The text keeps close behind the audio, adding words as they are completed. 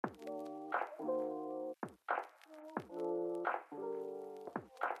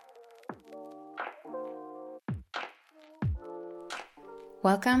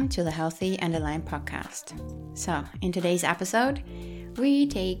Welcome to the Healthy and Aligned podcast. So, in today's episode, we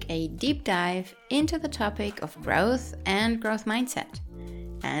take a deep dive into the topic of growth and growth mindset.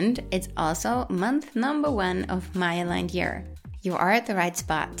 And it's also month number 1 of my aligned year. You are at the right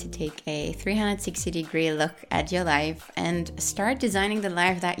spot to take a 360-degree look at your life and start designing the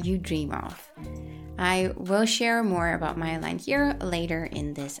life that you dream of. I will share more about my aligned year later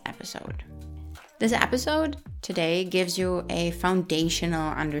in this episode. This episode today gives you a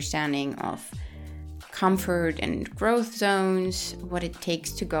foundational understanding of comfort and growth zones, what it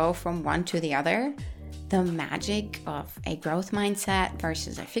takes to go from one to the other, the magic of a growth mindset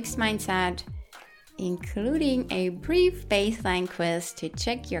versus a fixed mindset, including a brief baseline quiz to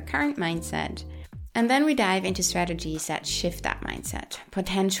check your current mindset. And then we dive into strategies that shift that mindset,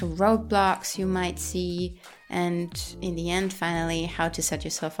 potential roadblocks you might see, and in the end, finally, how to set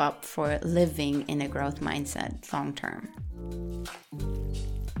yourself up for living in a growth mindset long term.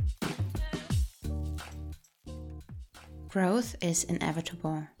 Growth is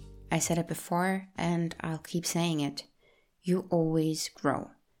inevitable. I said it before, and I'll keep saying it. You always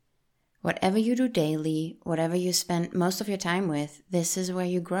grow. Whatever you do daily, whatever you spend most of your time with, this is where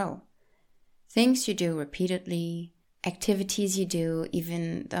you grow. Things you do repeatedly, activities you do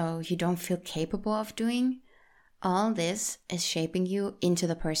even though you don't feel capable of doing, all this is shaping you into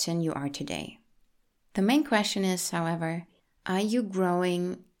the person you are today. The main question is, however, are you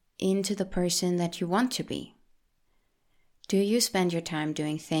growing into the person that you want to be? Do you spend your time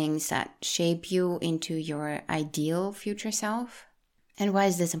doing things that shape you into your ideal future self? And why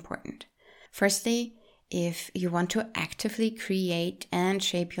is this important? Firstly, if you want to actively create and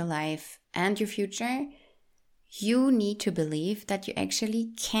shape your life and your future, you need to believe that you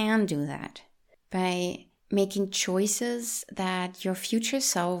actually can do that by making choices that your future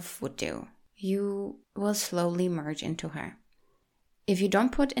self would do. You will slowly merge into her. If you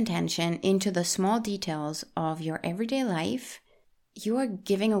don't put intention into the small details of your everyday life, you are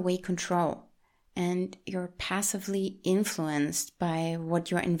giving away control and you're passively influenced by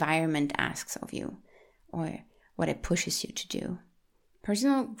what your environment asks of you or what it pushes you to do.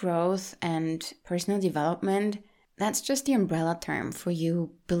 Personal growth and personal development, that's just the umbrella term for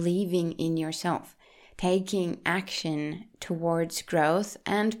you believing in yourself, taking action towards growth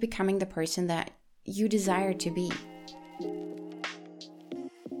and becoming the person that you desire to be.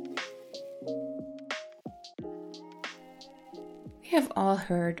 We have all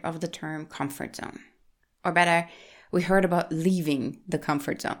heard of the term comfort zone. Or better, we heard about leaving the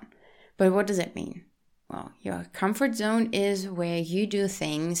comfort zone. But what does it mean? Well, your comfort zone is where you do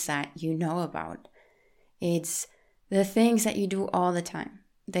things that you know about. It's the things that you do all the time.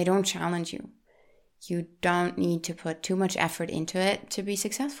 They don't challenge you. You don't need to put too much effort into it to be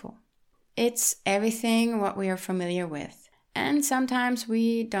successful. It's everything what we are familiar with. And sometimes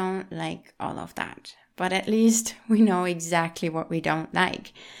we don't like all of that. But at least we know exactly what we don't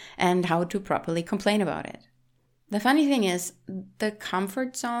like and how to properly complain about it. The funny thing is, the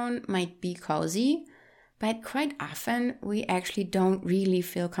comfort zone might be cozy, but quite often we actually don't really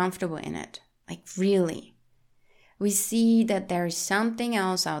feel comfortable in it. Like really. We see that there's something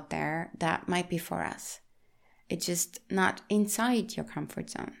else out there that might be for us. It's just not inside your comfort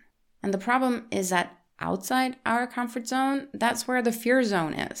zone. And the problem is that outside our comfort zone, that's where the fear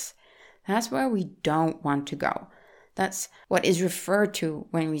zone is. That's where we don't want to go. That's what is referred to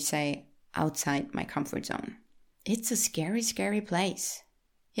when we say outside my comfort zone. It's a scary, scary place.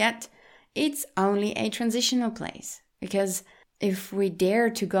 Yet, it's only a transitional place. Because if we dare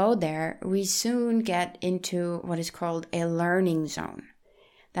to go there, we soon get into what is called a learning zone.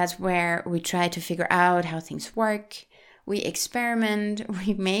 That's where we try to figure out how things work. We experiment,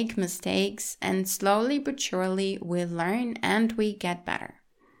 we make mistakes, and slowly but surely we learn and we get better.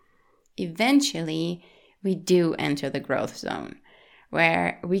 Eventually, we do enter the growth zone,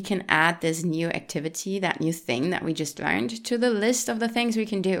 where we can add this new activity, that new thing that we just learned, to the list of the things we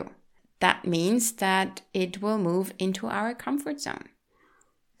can do. That means that it will move into our comfort zone.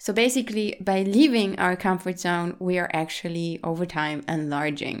 So basically, by leaving our comfort zone, we are actually, over time,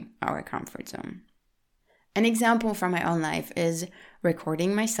 enlarging our comfort zone. An example from my own life is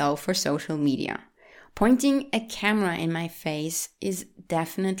recording myself for social media. Pointing a camera in my face is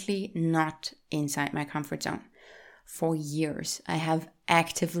definitely not inside my comfort zone. For years, I have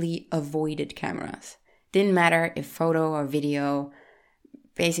actively avoided cameras. Didn't matter if photo or video.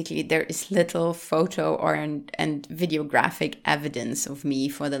 Basically, there is little photo and videographic evidence of me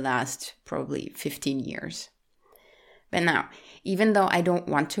for the last probably 15 years. But now, even though I don't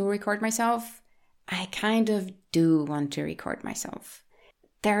want to record myself, I kind of do want to record myself.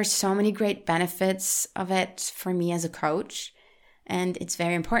 There are so many great benefits of it for me as a coach, and it's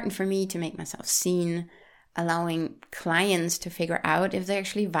very important for me to make myself seen, allowing clients to figure out if they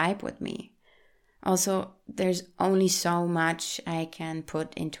actually vibe with me. Also, there's only so much I can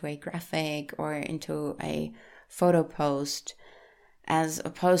put into a graphic or into a photo post as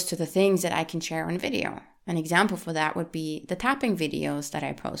opposed to the things that I can share on video. An example for that would be the tapping videos that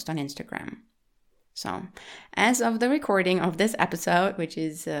I post on Instagram. So, as of the recording of this episode, which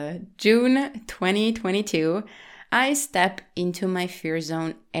is June 2022, I step into my fear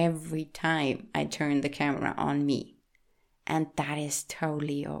zone every time I turn the camera on me. And that is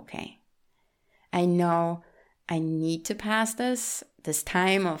totally okay. I know I need to pass this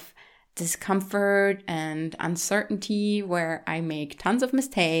time of discomfort and uncertainty where I make tons of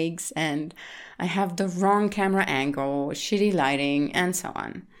mistakes and I have the wrong camera angle, shitty lighting, and so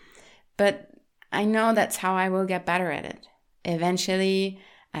on. But I know that's how I will get better at it. Eventually,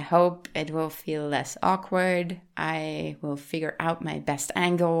 I hope it will feel less awkward. I will figure out my best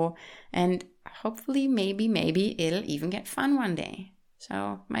angle, and hopefully, maybe it'll even get fun one day.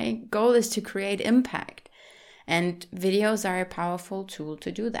 So my goal is to create impact, and videos are a powerful tool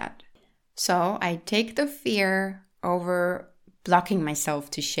to do that. So I take the fear over blocking myself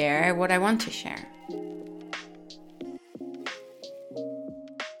to share what I want to share.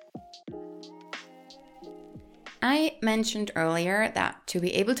 I mentioned earlier that to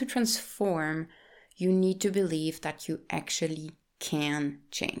be able to transform, you need to believe that you actually can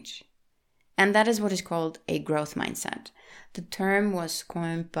change. And that is what is called a growth mindset. The term was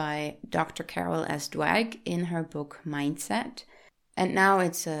coined by Dr. Carol S. Dweck in her book Mindset, and now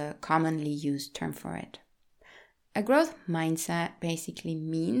it's a commonly used term for it. A growth mindset basically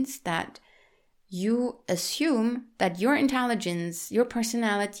means that you assume that your intelligence, your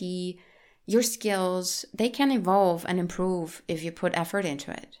personality, your skills, they can evolve and improve if you put effort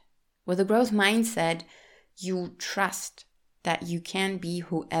into it. With a growth mindset, you trust that you can be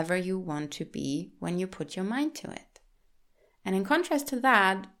whoever you want to be when you put your mind to it. And in contrast to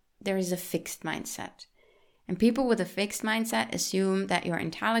that, there is a fixed mindset. And people with a fixed mindset assume that your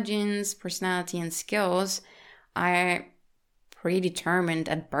intelligence, personality, and skills are predetermined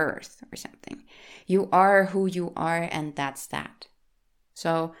at birth or something. You are who you are, and that's that.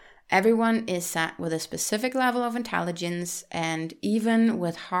 So everyone is set with a specific level of intelligence, and even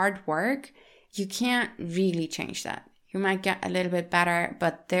with hard work, you can't really change that. You might get a little bit better,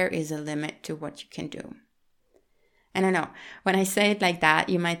 but there is a limit to what you can do. And I know, when I say it like that,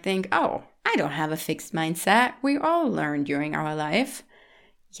 you might think, oh, I don't have a fixed mindset. We all learn during our life.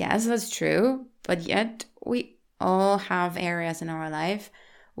 Yes, that's true, but yet we all have areas in our life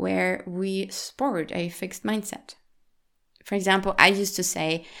where we sport a fixed mindset. For example, I used to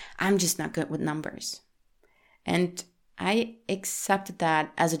say, I'm just not good with numbers. And I accepted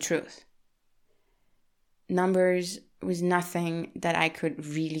that as a truth. Numbers was nothing that I could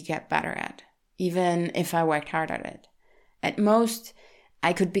really get better at, even if I worked hard at it. At most,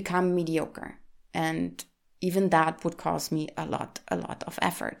 I could become mediocre, and even that would cost me a lot of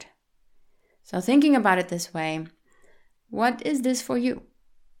effort. So thinking about it this way, what is this for you?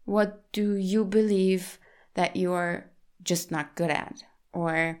 What do you believe that you're just not good at,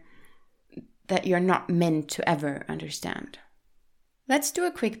 or that you're not meant to ever understand? Let's do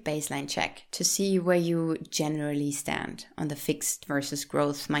a quick baseline check to see where you generally stand on the fixed versus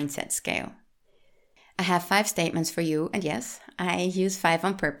growth mindset scale. I have 5 statements for you, and yes, I use 5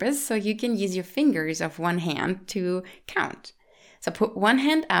 on purpose so you can use your fingers of one hand to count. So put one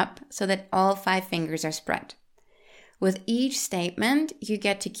hand up so that all 5 fingers are spread. With each statement, you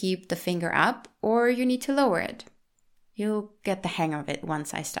get to keep the finger up or you need to lower it. You'll get the hang of it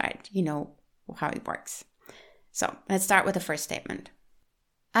once I start. You know how it works. So let's start with the first statement.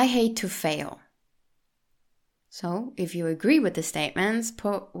 I hate to fail. So if you agree with the statements,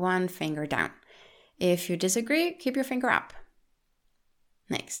 put one finger down. If you disagree, keep your finger up.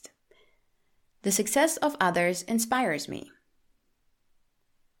 Next. The success of others inspires me.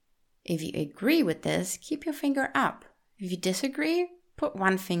 If you agree with this, keep your finger up. If you disagree, put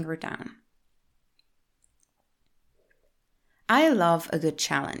one finger down. I love a good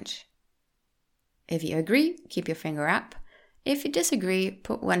challenge. If you agree, keep your finger up. If you disagree,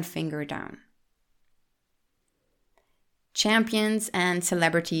 put one finger down. Champions and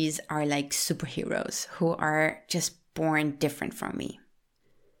celebrities are like superheroes who are just born different from me.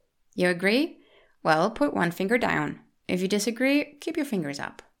 You agree? Well, put one finger down. If you disagree, keep your fingers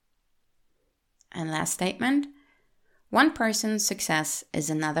up. And last statement, one person's success is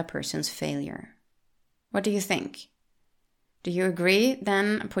another person's failure. What do you think? Do you agree?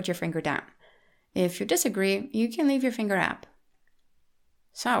 Then put your finger down. If you disagree, you can leave your finger up.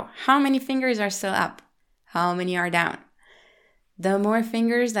 So, how many fingers are still up? How many are down? The more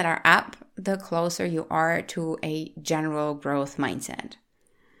fingers that are up, the closer you are to a general growth mindset.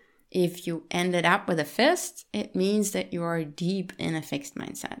 If you ended up with a fist, it means that you are deep in a fixed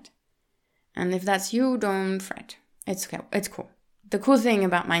mindset. And if that's you, don't fret. It's cool. The cool thing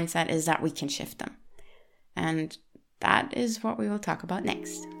about mindset is that we can shift them. And that is what we will talk about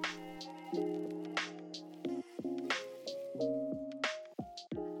next.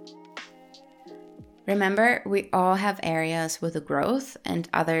 Remember, we all have areas with a growth and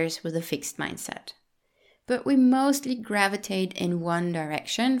others with a fixed mindset. But we mostly gravitate in one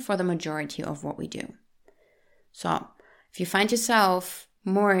direction for the majority of what we do. So, if you find yourself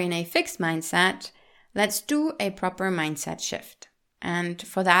more in a fixed mindset, let's do a proper mindset shift. And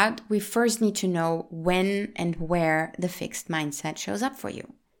for that, we first need to know when and where the fixed mindset shows up for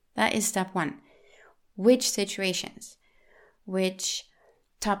you. That is step one. Which situations? Which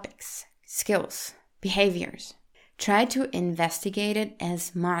topics? Skills? Behaviors? Try to investigate it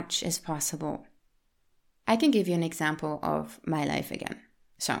as much as possible. I can give you an example of my life again.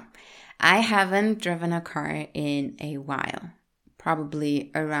 So, I haven't driven a car in a while.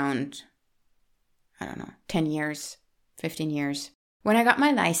 Probably around, 10 years, 15 years. When I got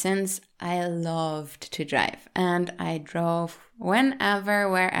my license, I loved to drive. And I drove whenever,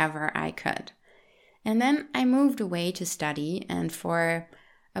 wherever I could. And then I moved away to study, and for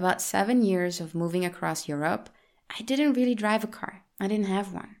about 7 years of moving across Europe, I didn't really drive a car. I didn't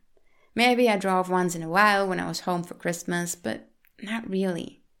have one. Maybe I drove once in a while when I was home for Christmas, but not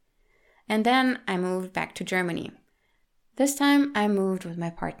really. And then I moved back to Germany. This time I moved with my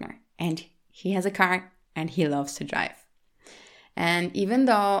partner, and he has a car and he loves to drive. And even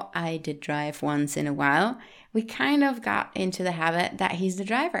though I did drive once in a while, we kind of got into the habit that he's the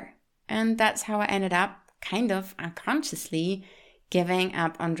driver. And that's how I ended up kind of unconsciously giving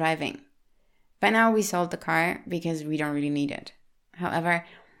up on driving. By now we sold the car because we don't really need it. However,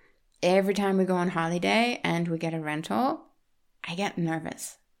 every time we go on holiday and we get a rental, I get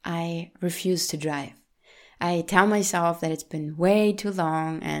nervous. I refuse to drive. I tell myself that it's been way too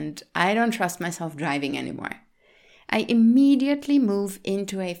long and I don't trust myself driving anymore. I immediately move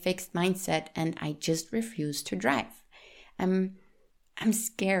into a fixed mindset and I just refuse to drive. I'm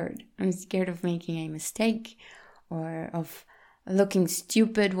scared. I'm scared of making a mistake or of looking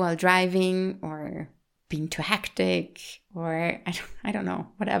stupid while driving or being too hectic or I don't know,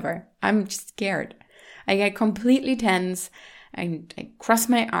 whatever. I'm just scared. I get completely tense and I cross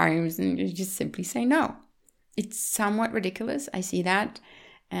my arms and just simply say no. It's somewhat ridiculous. I see that.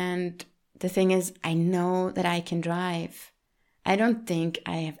 And the thing is, I know that I can drive. I don't think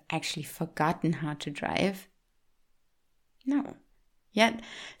I have actually forgotten how to drive. No. Yet,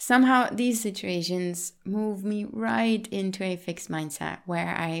 somehow these situations move me right into a fixed mindset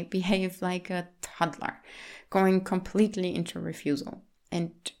where I behave like a toddler, going completely into refusal.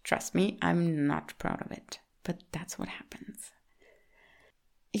 And trust me, I'm not proud of it, but that's what happens.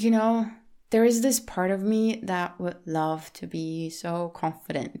 There is this part of me that would love to be so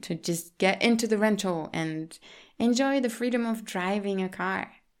confident, to just get into the rental and enjoy the freedom of driving a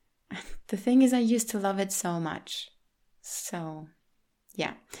car. The thing is, I used to love it so much. So,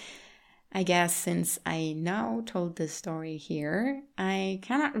 yeah, I guess since I now told this story here, I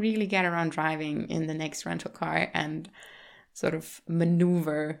cannot really get around driving in the next rental car and sort of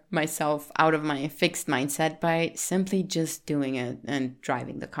maneuver myself out of my fixed mindset by simply just doing it and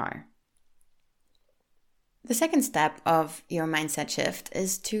driving the car. The second step of your mindset shift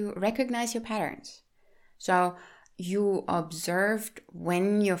is to recognize your patterns. So you observed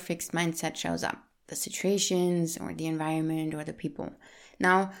when your fixed mindset shows up, the situations or the environment or the people.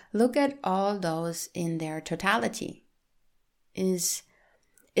 Now look at all those in their totality. Is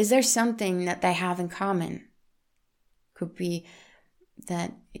there something that they have in common? Could be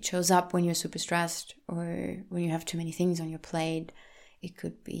that it shows up when you're super stressed or when you have too many things on your plate. It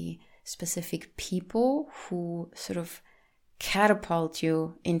could be specific people who sort of catapult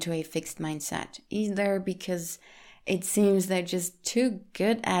you into a fixed mindset, either because it seems they're just too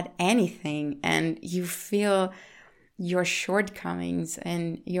good at anything and you feel your shortcomings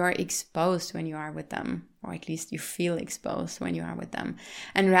and you're exposed when you are with them, or at least you feel exposed when you are with them.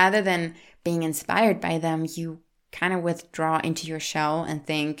 And rather than being inspired by them, you kind of withdraw into your shell and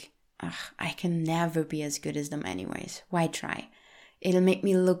think, I can never be as good as them anyways. Why try? It'll make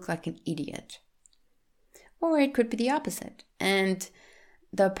me look like an idiot. Or it could be the opposite. And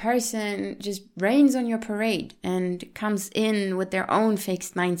the person just rains on your parade and comes in with their own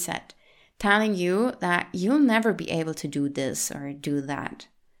fixed mindset, telling you that you'll never be able to do this or do that.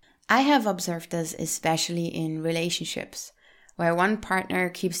 I have observed this especially in relationships, where one partner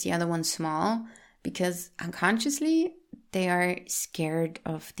keeps the other one small because unconsciously they are scared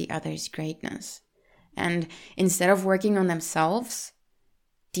of the other's greatness. And instead of working on themselves,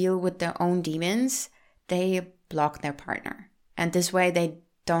 deal with their own demons, they block their partner. And this way they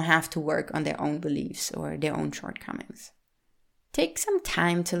don't have to work on their own beliefs or their own shortcomings. Take some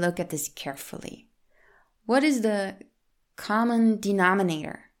time to look at this carefully. What is the common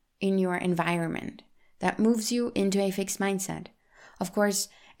denominator in your environment that moves you into a fixed mindset? Of course,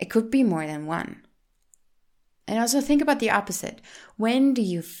 it could be more than one. And also think about the opposite. When do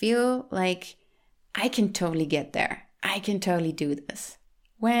you feel like, I can totally get there. I can totally do this?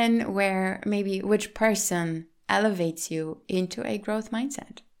 When, where, maybe which person elevates you into a growth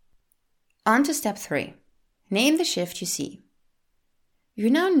mindset? On to step 3. Name the shift you see. You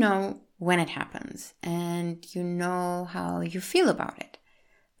now know when it happens and you know how you feel about it.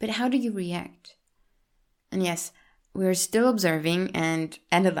 But how do you react? And yes, we're still observing and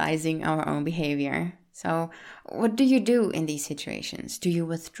analyzing our own behavior. So what do you do in these situations? Do you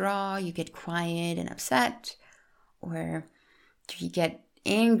withdraw, you get quiet and upset? Or do you get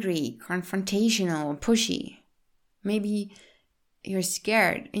angry, confrontational, pushy? Maybe you're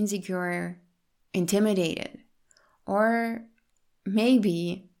scared, insecure, intimidated. Or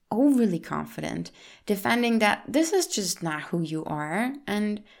maybe overly confident, defending that this is just not who you are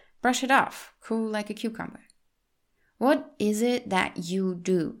and brush it off, cool like a cucumber. What is it that you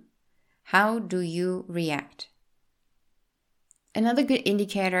do? How do you react? Another good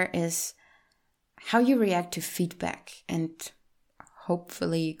indicator is how you react to feedback and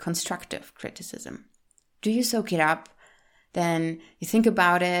hopefully constructive criticism. Do you soak it up? Then you think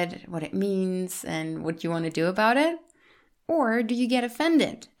about it, what it means, and what you want to do about it? Or do you get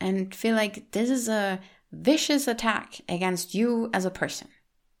offended and feel like this is a vicious attack against you as a person?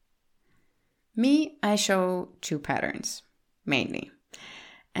 Me, I show 2 patterns, mainly.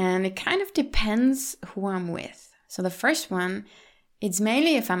 And it kind of depends who I'm with. So the first one, it's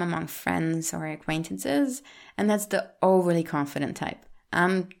mainly if I'm among friends or acquaintances, and that's the overly confident type.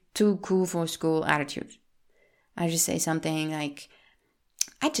 I'm too cool for school attitude. I just say something like,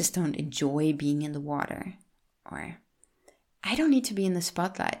 I just don't enjoy being in the water. Or, I don't need to be in the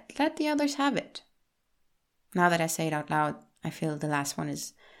spotlight. Let the others have it. Now that I say it out loud, I feel the last one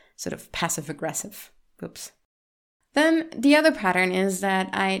is sort of passive-aggressive. Oops. Then the other pattern is that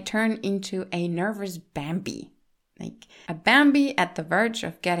I turn into a nervous Bambi. Like a Bambi at the verge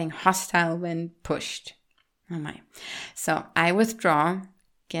of getting hostile when pushed. Oh my. So I withdraw,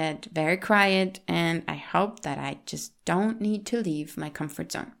 get very quiet, and I hope that I just don't need to leave my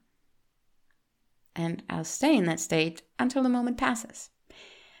comfort zone. And I'll stay in that state until the moment passes.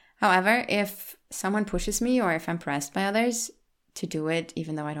 However, if someone pushes me or if I'm pressed by others to do it,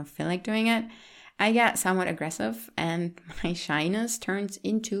 even though I don't feel like doing it, I get somewhat aggressive and my shyness turns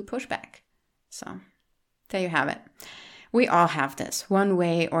into pushback. So there you have it. We all have this one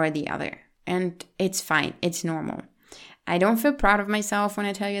way or the other, and it's fine. It's normal. I don't feel proud of myself when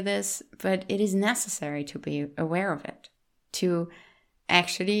I tell you this, but it is necessary to be aware of it, to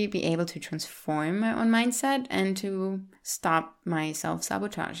actually be able to transform my own mindset and to stop my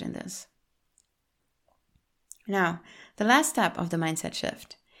self-sabotage in this. Now, the last step of the mindset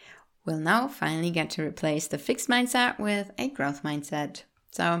shift. We'll now finally get to replace the fixed mindset with a growth mindset.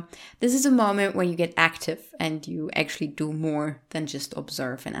 So this is a moment when you get active and you actually do more than just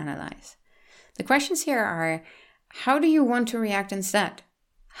observe and analyze. The questions here are, how do you want to react instead?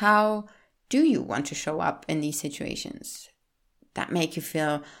 How do you want to show up in these situations that make you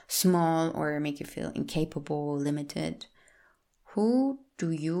feel small or make you feel incapable, limited? Who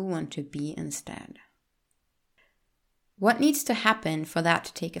do you want to be instead? What needs to happen for that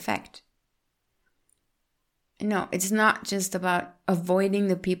to take effect? No, it's not just about avoiding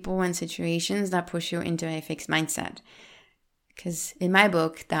the people and situations that push you into a fixed mindset. Because in my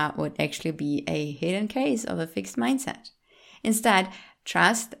book, that would actually be a hidden case of a fixed mindset. Instead,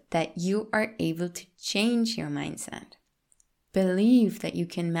 trust that you are able to change your mindset. Believe that you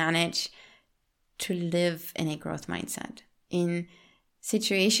can manage to live in a growth mindset, in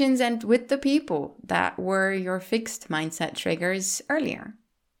situations and with the people that were your fixed mindset triggers earlier.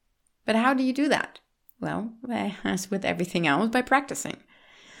 But how do you do that? Well, as with everything else, by practicing.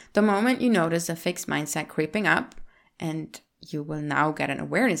 The moment you notice a fixed mindset creeping up, and you will now get an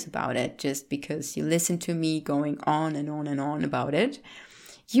awareness about it just because you listen to me going on and on and on about it,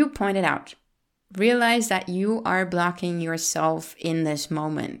 you point it out. Realize that you are blocking yourself in this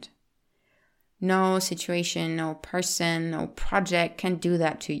moment. No situation, no person, no project can do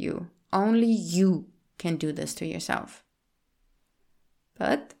that to you. Only you can do this to yourself.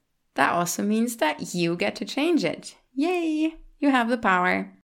 But that also means that you get to change it. Yay! You have the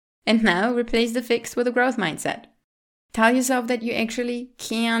power. And now replace the fix with a growth mindset. Tell yourself that you actually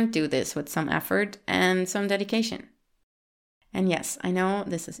can do this with some effort and some dedication. And yes, I know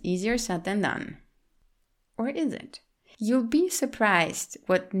this is easier said than done. Or is it? You'll be surprised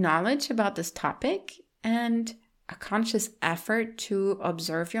what knowledge about this topic and a conscious effort to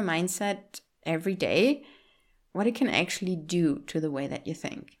observe your mindset every day, what it can actually do to the way that you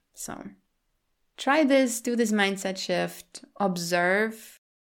think. So try this, do this mindset shift, observe,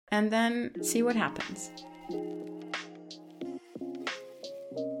 and then see what happens.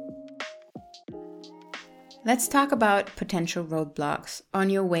 Let's talk about potential roadblocks on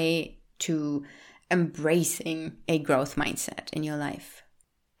your way to embracing a growth mindset in your life.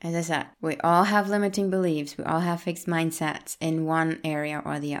 As I said, we all have limiting beliefs. We all have fixed mindsets in one area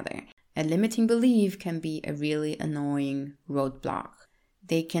or the other. A limiting belief can be a really annoying roadblock.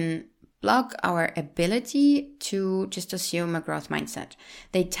 They can block our ability to just assume a growth mindset.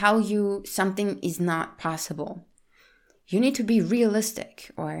 They tell you something is not possible. You need to be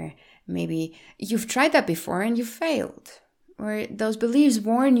realistic, or maybe you've tried that before and you failed. Or those beliefs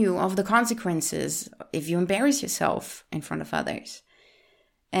warn you of the consequences if you embarrass yourself in front of others.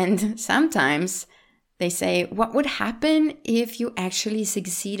 And sometimes they say, what would happen if you actually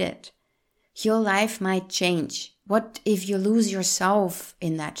succeeded? Your life might change. What if you lose yourself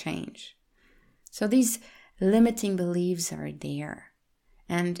in that change? So these limiting beliefs are there.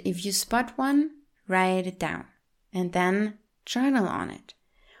 And if you spot one, write it down and then journal on it.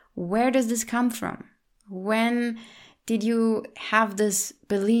 Where does this come from? When did you have this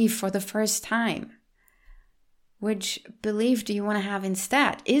belief for the first time? Which belief do you want to have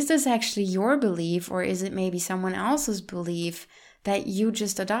instead? Is this actually your belief, or is it maybe someone else's belief that you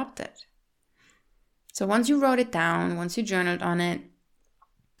just adopted? So once you wrote it down, once you journaled on it,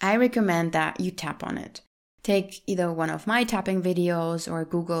 I recommend that you tap on it. Take either one of my tapping videos or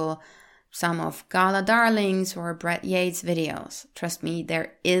Google some of Gala Darling's or Brett Yates' videos. Trust me,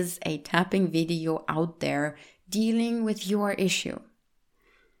 there is a tapping video out there dealing with your issue.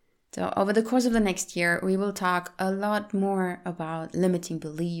 So over the course of the next year, we will talk a lot more about limiting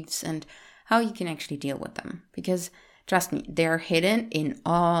beliefs and how you can actually deal with them. Because trust me, they're hidden in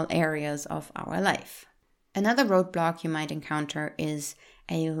all areas of our life. Another roadblock you might encounter is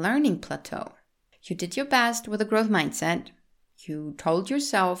a learning plateau. You did your best with a growth mindset. You told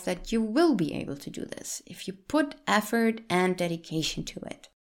yourself that you will be able to do this if you put effort and dedication to it.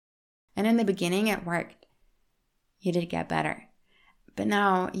 And in the beginning, it worked. You did get better. But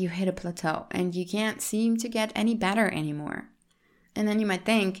now you hit a plateau and you can't seem to get any better anymore. And then you might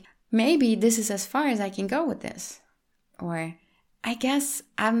think, maybe this is as far as I can go with this. Or, I guess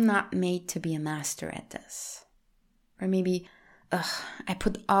I'm not made to be a master at this. Or maybe, I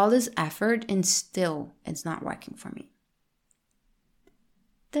put all this effort and still it's not working for me.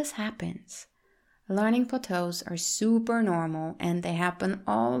 This happens. Learning plateaus are super normal and they happen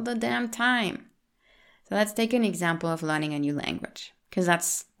all the damn time. So let's take an example of learning a new language, because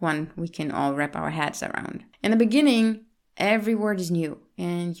that's one we can all wrap our heads around. In the beginning, every word is new,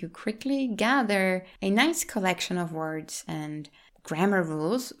 and you quickly gather a nice collection of words and grammar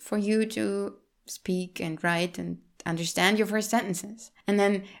rules for you to speak and write and understand your first sentences. And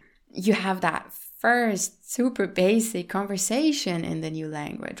then you have that first super basic conversation in the new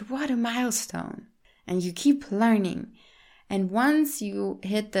language. What a milestone. And you keep learning. And once you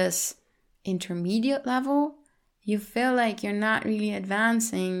hit this intermediate level, you feel like you're not really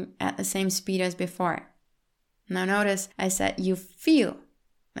advancing at the same speed as before. Now notice I said you feel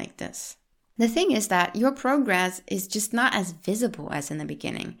like this. The thing is that your progress is just not as visible as in the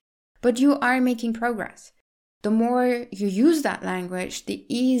beginning, but you are making progress. The more you use that language, the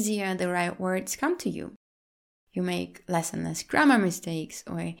easier the right words come to you. You make less and less grammar mistakes,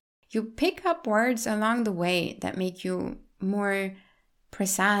 or you pick up words along the way that make you more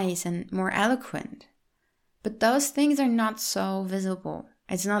precise and more eloquent. But those things are not so visible.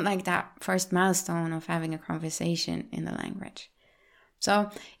 It's not like that first milestone of having a conversation in the language.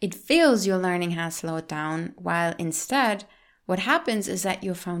 So it feels your learning has slowed down, while instead what happens is that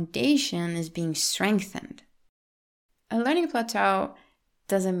your foundation is being strengthened. A learning plateau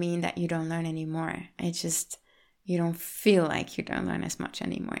doesn't mean that you don't learn anymore. It's just you don't feel like you don't learn as much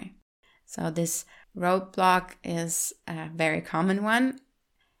anymore. So this roadblock is a very common one.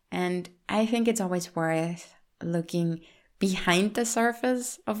 And I think it's always worth looking behind the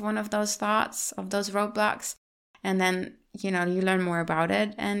surface of one of those thoughts, of those roadblocks. And then, you learn more about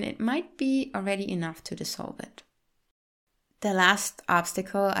it, and it might be already enough to dissolve it. The last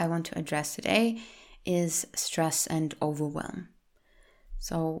obstacle I want to address today is stress and overwhelm.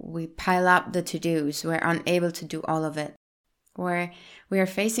 So we pile up the to-dos, we're unable to do all of it, or we are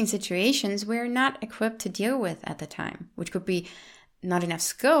facing situations we're not equipped to deal with at the time, which could be not enough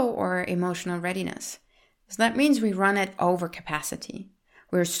skill or emotional readiness. So that means we run at overcapacity.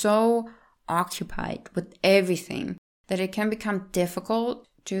 We're so occupied with everything that it can become difficult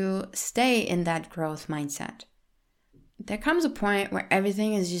to stay in that growth mindset. There comes a point where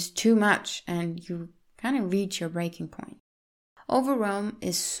everything is just too much and you kind of reach your breaking point. Overwhelm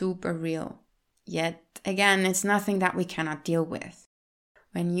is super real. Yet, again, it's nothing that we cannot deal with.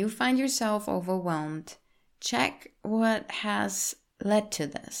 When you find yourself overwhelmed, check what has led to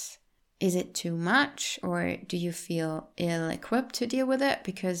this. Is it too much, or do you feel ill-equipped to deal with it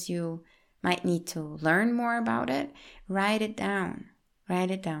because you might need to learn more about it? Write it down,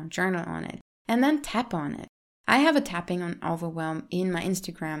 journal on it, and then tap on it. I have a tapping on overwhelm in my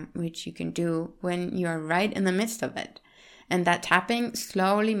Instagram, which you can do when you are right in the midst of it. And that tapping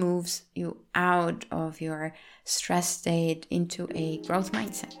slowly moves you out of your stress state into a growth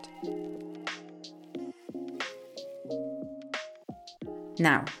mindset.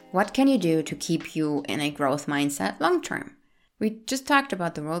 Now, what can you do to keep you in a growth mindset long term? We just talked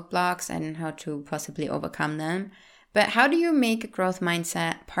about the roadblocks and how to possibly overcome them. But how do you make a growth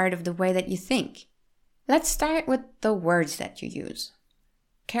mindset part of the way that you think? Let's start with the words that you use.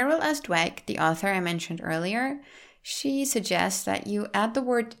 Carol S. Dweck, the author I mentioned earlier, she suggests that you add the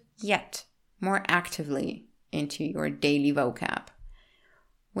word yet more actively into your daily vocab.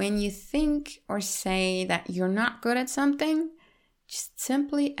 When you think or say that you're not good at something, just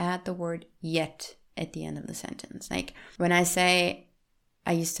simply add the word yet at the end of the sentence. Like when I say,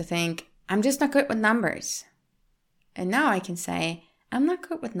 I used to think, I'm just not good with numbers. And now I can say, I'm not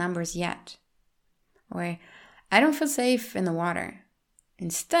good with numbers yet. Or I don't feel safe in the water.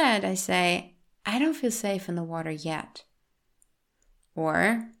 Instead, I say, I don't feel safe in the water yet.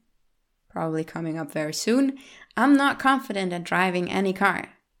 Or, probably coming up very soon, I'm not confident at driving any car.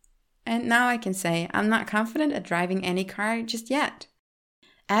 And now I can say, I'm not confident at driving any car just yet.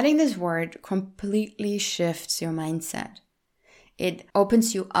 Adding this word completely shifts your mindset. It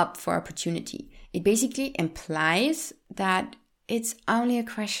opens you up for opportunity. It basically implies that it's only a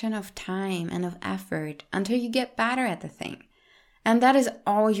question of time and of effort until you get better at the thing. And that is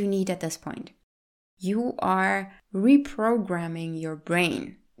all you need at this point. You are reprogramming your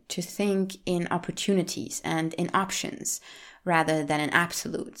brain to think in opportunities and in options rather than in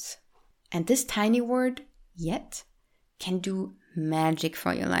absolutes. And this tiny word, yet, can do magic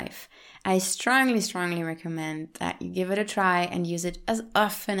for your life. I strongly recommend that you give it a try and use it as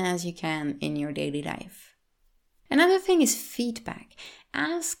often as you can in your daily life. Another thing is feedback.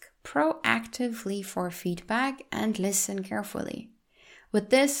 Ask proactively for feedback and listen carefully.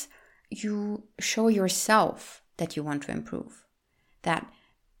 With this, you show yourself that you want to improve, that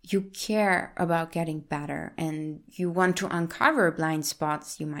you care about getting better, and you want to uncover blind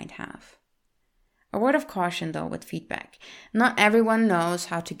spots you might have. A word of caution though with feedback. Not everyone knows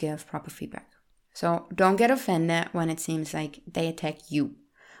how to give proper feedback. So don't get offended when it seems like they attack you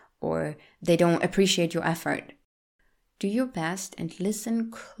or they don't appreciate your effort. Do your best and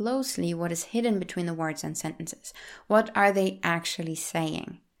listen closely what is hidden between the words and sentences. What are they actually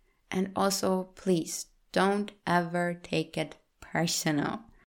saying? And also, please, don't ever take it personal.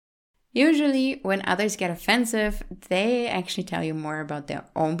 Usually, when others get offensive, they actually tell you more about their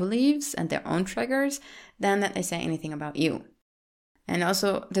own beliefs and their own triggers than that they say anything about you. And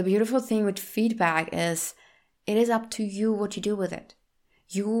also, the beautiful thing with feedback is it is up to you what you do with it.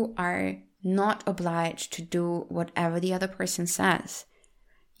 You are not obliged to do whatever the other person says.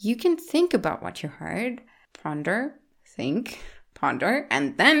 You can think about what you heard, ponder,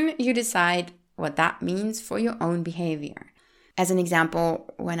 and then you decide what that means for your own behavior. As an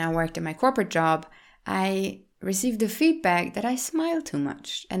example, when I worked in my corporate job, I received the feedback that I smile too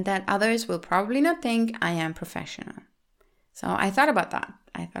much and that others will probably not think I am professional. So I thought about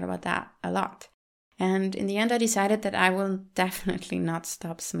that a lot. And in the end, I decided that I will definitely not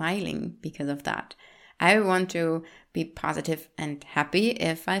stop smiling because of that. I want to be positive and happy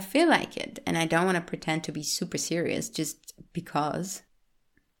if I feel like it. And I don't want to pretend to be super serious just because.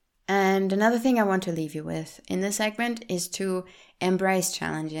 And another thing I want to leave you with in this segment is to embrace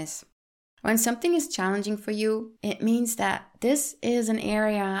challenges. When something is challenging for you, it means that this is an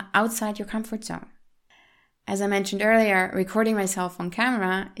area outside your comfort zone. As I mentioned earlier, recording myself on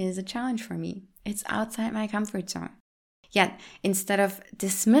camera is a challenge for me. It's outside my comfort zone. Yet, instead of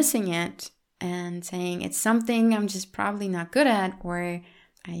dismissing it and saying it's something I'm just probably not good at, or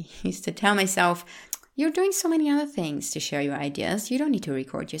I used to tell myself, You're doing so many other things to share your ideas. You don't need to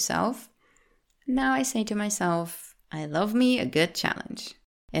record yourself. Now I say to myself, I love me a good challenge.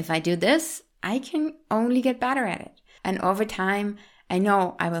 If I do this, I can only get better at it. And over time, I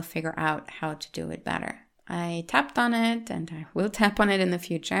know I will figure out how to do it better. I tapped on it and I will tap on it in the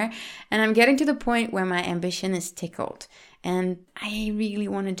future. And I'm getting to the point where my ambition is tickled. And I really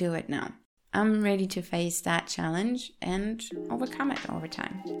want to do it now. I'm ready to face that challenge and overcome it over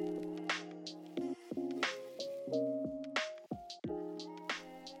time.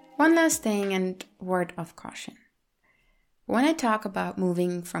 One last thing and word of caution. When I talk about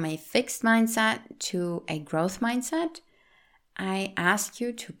moving from a fixed mindset to a growth mindset, I ask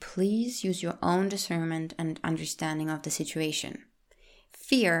you to please use your own discernment and understanding of the situation.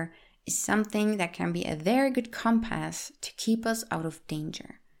 Fear is something that can be a very good compass to keep us out of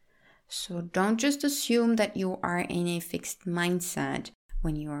danger. So don't just assume that you are in a fixed mindset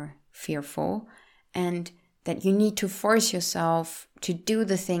when you're fearful and that you need to force yourself to do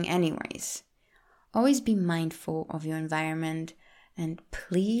the thing anyways. Always be mindful of your environment and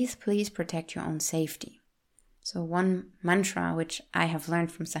please protect your own safety. So one mantra which I have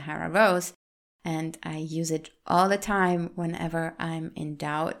learned from Sahara Rose, and I use it all the time whenever I'm in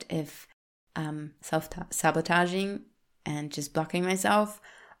doubt if self-sabotaging and just blocking myself,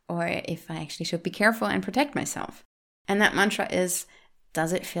 or if I actually should be careful and protect myself. And that mantra is,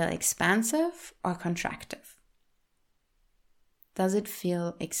 does it feel expansive or contractive? Does it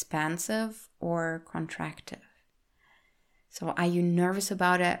feel expansive or contractive? So are you nervous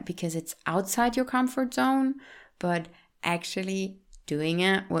about it because it's outside your comfort zone, but actually doing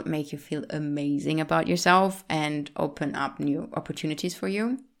it would make you feel amazing about yourself and open up new opportunities for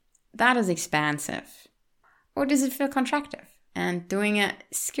you? That is expansive. Or does it feel contractive? And doing it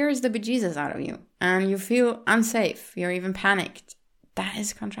scares the bejesus out of you and you feel unsafe, you're even panicked. That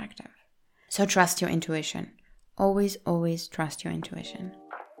is contractive. So trust your intuition. Always trust your intuition.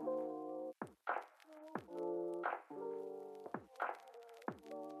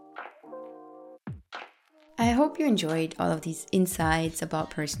 I hope you enjoyed all of these insights about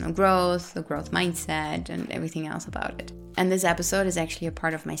personal growth, the growth mindset, and everything else about it. And this episode is actually a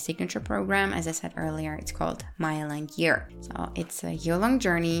part of my signature program. As I said earlier, it's called My Aligned Year. So it's a year-long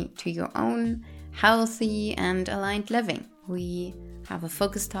journey to your own healthy and aligned living. We have a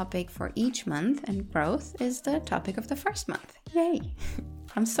focus topic for each month, and growth is the topic of the first month. Yay!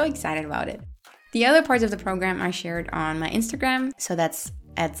 I'm so excited about it. The other parts of the program are shared on my Instagram, so that's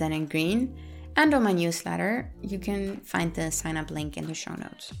 @ZenandGreen. And on my newsletter, you can find the sign-up link in the show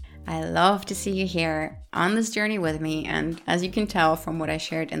notes. I love to see you here on this journey with me, and as you can tell from what I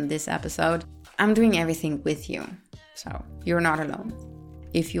shared in this episode, I'm doing everything with you, so you're not alone.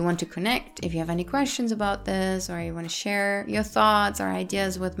 If you want to connect, if you have any questions about this, or you want to share your thoughts or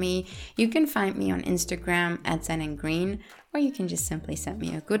ideas with me, you can find me on Instagram @ZenandGreen, or you can just simply send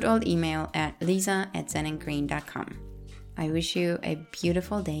me a good old email at lisa@zenandgreen.com. I wish you a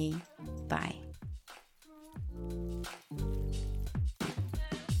beautiful day. Bye.